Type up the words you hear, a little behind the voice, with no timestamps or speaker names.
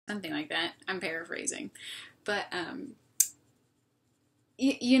something like that. I'm paraphrasing. But,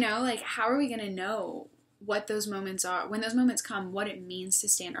 you know, like, how are we going to know what those moments are, when those moments come, what it means to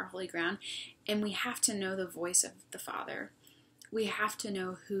stand our holy ground? And we have to know the voice of the Father. We have to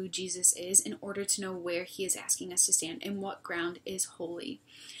know who Jesus is in order to know where he is asking us to stand and what ground is holy.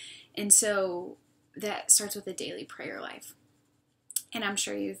 And so that starts with a daily prayer life. And I'm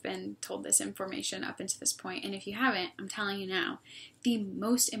sure you've been told this information up until this point. And if you haven't, I'm telling you now, the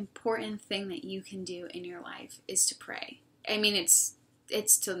most important thing that you can do in your life is to pray. I mean, it's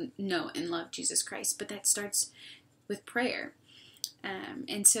to know and love Jesus Christ, but that starts with prayer.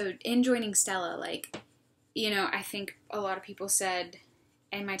 And so in joining Stella, like, you know, I think a lot of people said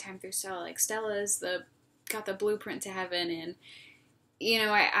in my time through Stella, like, Stella's got the blueprint to heaven. And, you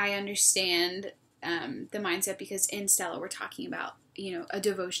know, I understand the mindset, because in Stella we're talking about, you know, a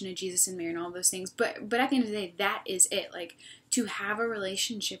devotion to Jesus and Mary and all those things. But at the end of the day, that is it. Like, to have a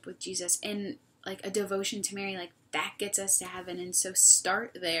relationship with Jesus and, like, a devotion to Mary, like, that gets us to heaven. And so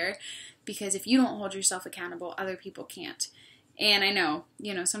start there, because if you don't hold yourself accountable, other people can't. And I know,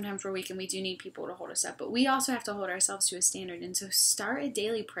 you know, sometimes we're weak and we do need people to hold us up, but we also have to hold ourselves to a standard. And so start a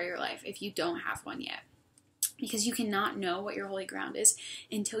daily prayer life if you don't have one yet, because you cannot know what your holy ground is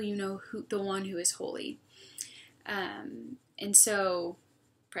until you know the one who is holy. And so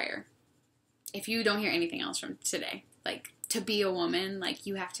prayer. If you don't hear anything else from today, like, to be a woman, like,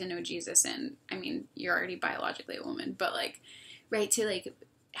 you have to know Jesus. And I mean, you're already biologically a woman, but, like, right, to, like,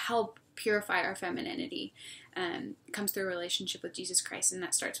 help purify our femininity comes through a relationship with Jesus Christ, and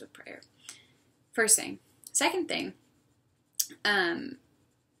that starts with prayer. First thing. Second thing, oh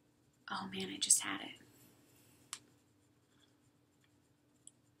man, I just had it.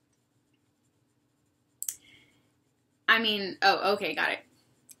 I mean, oh, okay, got it.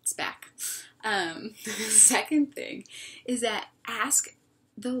 It's back. Second thing is that ask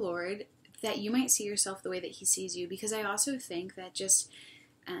the Lord that you might see yourself the way that he sees you, because I also think that just,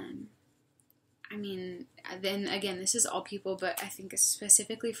 I mean, then again, this is all people, but I think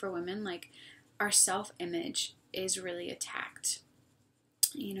specifically for women, like, our self-image is really attacked.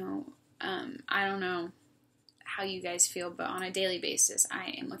 You know, I don't know how you guys feel, but on a daily basis,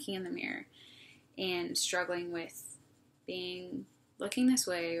 I am looking in the mirror and struggling with looking this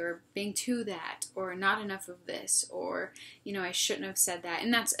way, or being too that, or not enough of this, or, you know, I shouldn't have said that.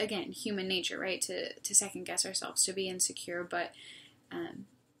 And that's, again, human nature, right? To second guess ourselves, to be insecure. But,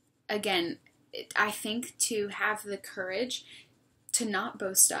 again, I think to have the courage to not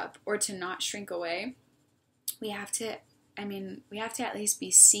boast up or to not shrink away, we have to at least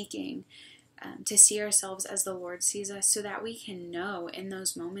be seeking to see ourselves as the Lord sees us, so that we can know in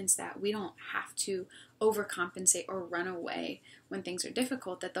those moments that we don't have to overcompensate or run away when things are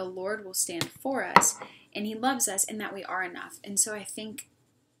difficult, that the Lord will stand for us and he loves us, and that we are enough. And so I think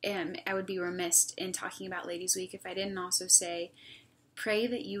I would be remiss in talking about Ladies Week if I didn't also say, pray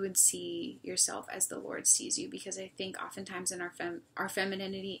that you would see yourself as the Lord sees you, because I think oftentimes in our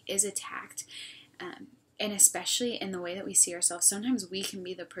femininity is attacked, and especially in the way that we see ourselves. Sometimes we can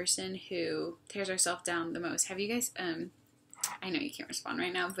be the person who tears ourselves down the most. Have you guys, I know you can't respond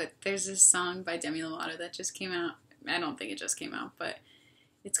right now, but there's this song by Demi Lovato that just came out. I don't think it just came out, but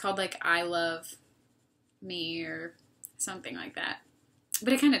it's called, like, I Love Me or something like that.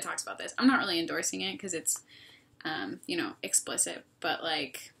 But it kind of talks about this. I'm not really endorsing it because it's, you know, explicit, but,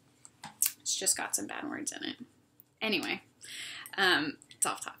 like, it's just got some bad words in it. Anyway, it's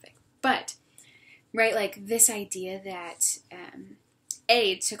off topic. But, right, like, this idea that,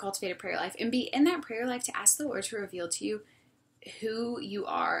 A, to cultivate a prayer life, and B, in that prayer life, to ask the Lord to reveal to you who you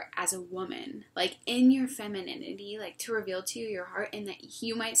are as a woman, like, in your femininity, like, to reveal to you your heart, and that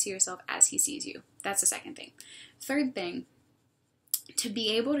you might see yourself as he sees you. That's the second thing. Third thing, to be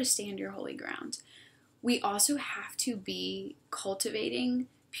able to stand your holy ground, we also have to be cultivating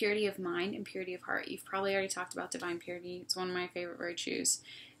purity of mind and purity of heart. You've probably already talked about divine purity. It's one of my favorite virtues.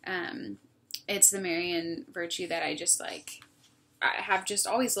 It's the Marian virtue that I have just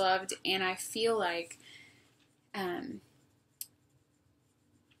always loved, and I feel like,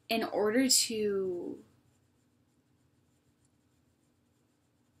 in order to,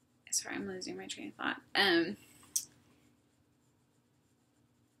 sorry, I'm losing my train of thought.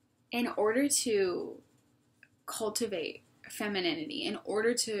 In order to cultivate femininity, in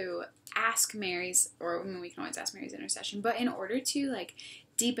order to ask Mary's, or I mean, we can always ask Mary's intercession, but in order to, like,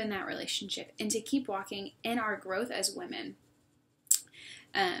 deepen that relationship and to keep walking in our growth as women,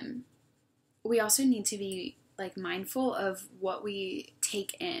 we also need to be, like, mindful of what we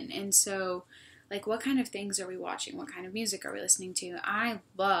take in. And so, like, what kind of things are we watching? What kind of music are we listening to? I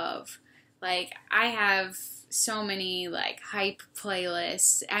love Like, I have so many, like, hype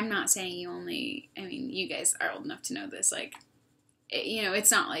playlists. I'm not saying you guys are old enough to know this, like,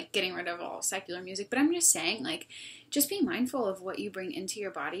 it's not like getting rid of all secular music, but I'm just saying, like, just be mindful of what you bring into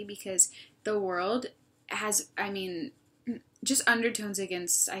your body, because the world has, just undertones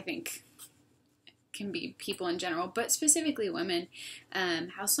against, I think, can be people in general, but specifically women,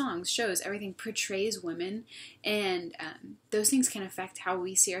 how songs, shows, everything portrays women, and those things can affect how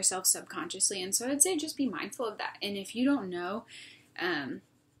we see ourselves subconsciously, and so I'd say just be mindful of that, and if you don't know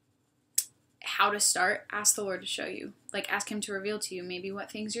how to start, ask the Lord to show you. Like, ask Him to reveal to you maybe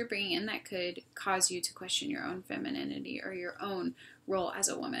what things you're bringing in that could cause you to question your own femininity or your own role as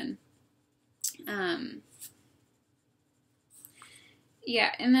a woman.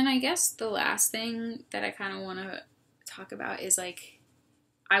 Yeah, and then I guess the last thing that I kind of want to talk about is, like,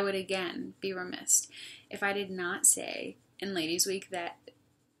 I would again be remiss if I did not say in Ladies Week that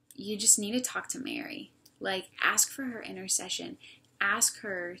you just need to talk to Mary. Like, ask for her intercession. Ask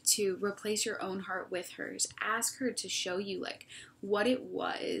her to replace your own heart with hers. Ask her to show you, like, what it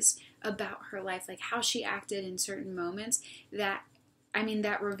was about her life, like how she acted in certain moments that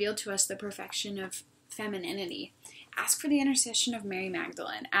revealed to us the perfection of femininity. Ask for the intercession of Mary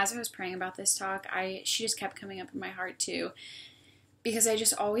Magdalene. As I was praying about this talk, she just kept coming up in my heart too, because I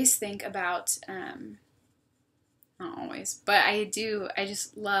just always think about, not always, but I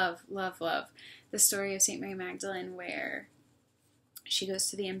just love the story of St. Mary Magdalene, where she goes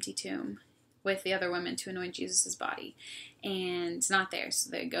to the empty tomb with the other women to anoint Jesus' body, and it's not there, so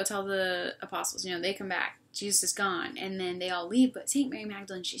they go tell the apostles, they come back, Jesus is gone, and then they all leave, but St. Mary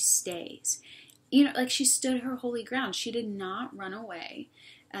Magdalene, she stays. Like, she stood her holy ground. She did not run away.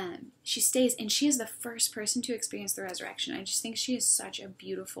 She stays, and she is the first person to experience the resurrection. I just think she is such a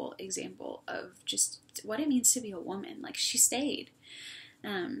beautiful example of just what it means to be a woman. Like, she stayed.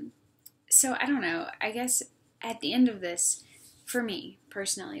 So, I don't know. I guess at the end of this, for me,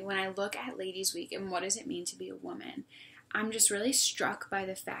 personally, when I look at Ladies Week and what does it mean to be a woman, I'm just really struck by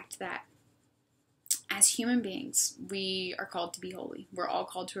the fact that as human beings, we are called to be holy. We're all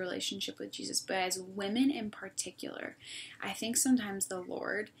called to a relationship with Jesus. But as women in particular, I think sometimes the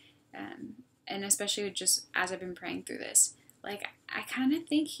Lord, and especially just as I've been praying through this, like, I kind of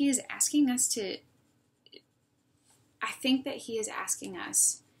think He is asking us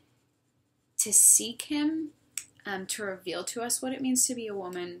to seek Him, to reveal to us what it means to be a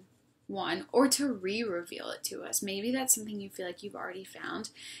woman, one, or to re-reveal it to us. Maybe that's something you feel like you've already found,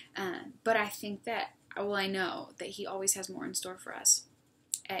 but I think that, I know that He always has more in store for us,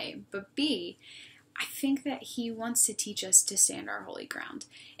 A. But B, I think that He wants to teach us to stand our holy ground.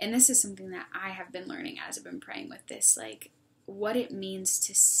 And this is something that I have been learning as I've been praying with this, like, what it means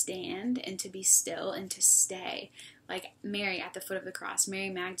to stand and to be still and to stay. Like Mary at the foot of the cross, Mary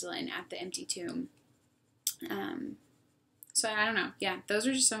Magdalene at the empty tomb. So I don't know. Yeah, those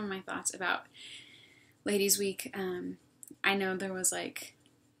are just some of my thoughts about Ladies Week. I know there was, like,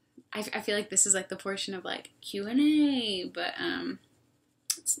 I feel like this is like the portion of, like, Q&A, but it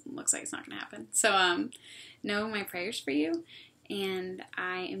looks like it's not going to happen. So know my prayers for you, and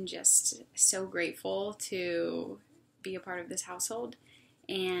I am just so grateful to be a part of this household,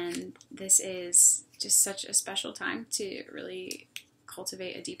 and this is just such a special time to really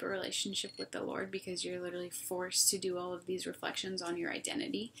cultivate a deeper relationship with the Lord, because you're literally forced to do all of these reflections on your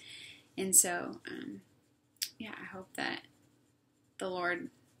identity. And so I hope that the Lord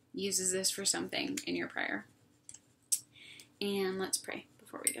uses this for something in your prayer. And let's pray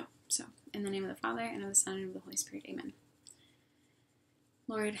before we go. So, in the name of the Father, and of the Son, and of the Holy Spirit, amen.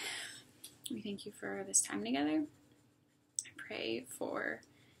 Lord, we thank you for this time together. I pray for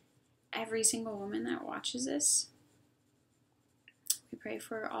every single woman that watches this. We pray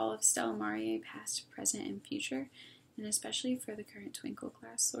for all of Stella Mariae, past, present, and future, and especially for the current Twinkle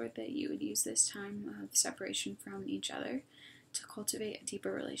class, Lord, that you would use this time of separation from each other to cultivate a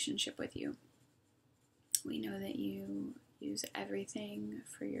deeper relationship with you. We know that you use everything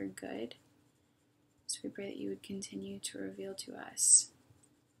for your good, so we pray that you would continue to reveal to us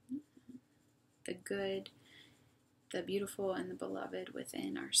the good, the beautiful, and the beloved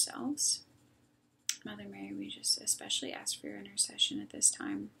within ourselves. Mother Mary, we just especially ask for your intercession at this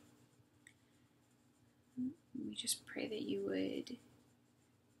time. We just pray that you would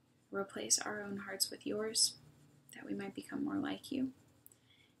replace our own hearts with yours, that we might become more like you,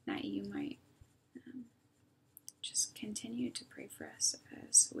 that you might just continue to pray for us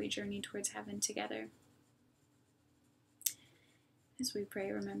as we journey towards heaven together. As we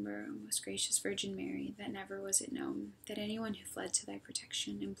pray, remember, O most gracious Virgin Mary, that never was it known that anyone who fled to thy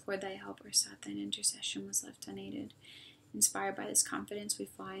protection, implored thy help, or sought thine intercession was left unaided. Inspired by this confidence, we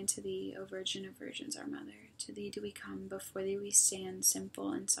fly into thee, O Virgin of Virgins, our Mother. To thee do we come, before thee we stand,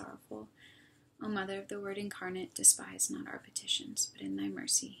 simple and sorrowful. O Mother of the Word incarnate, despise not our petitions, but in thy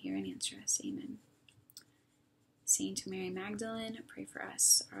mercy hear and answer us. Amen. Saint Mary Magdalene, pray for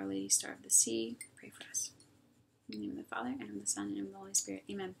us. Our Lady, Star of the Sea, pray for us. In the name of the Father, and of the Son, and of the Holy Spirit.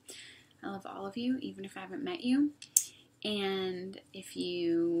 Amen. I love all of you, even if I haven't met you. And if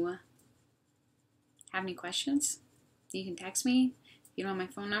you have any questions, you can text me. If you don't have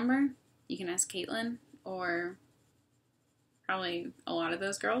my phone number, you can ask Caitlin, or probably a lot of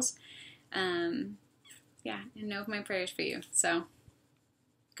those girls. And know of my prayers for you. So,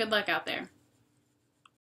 good luck out there.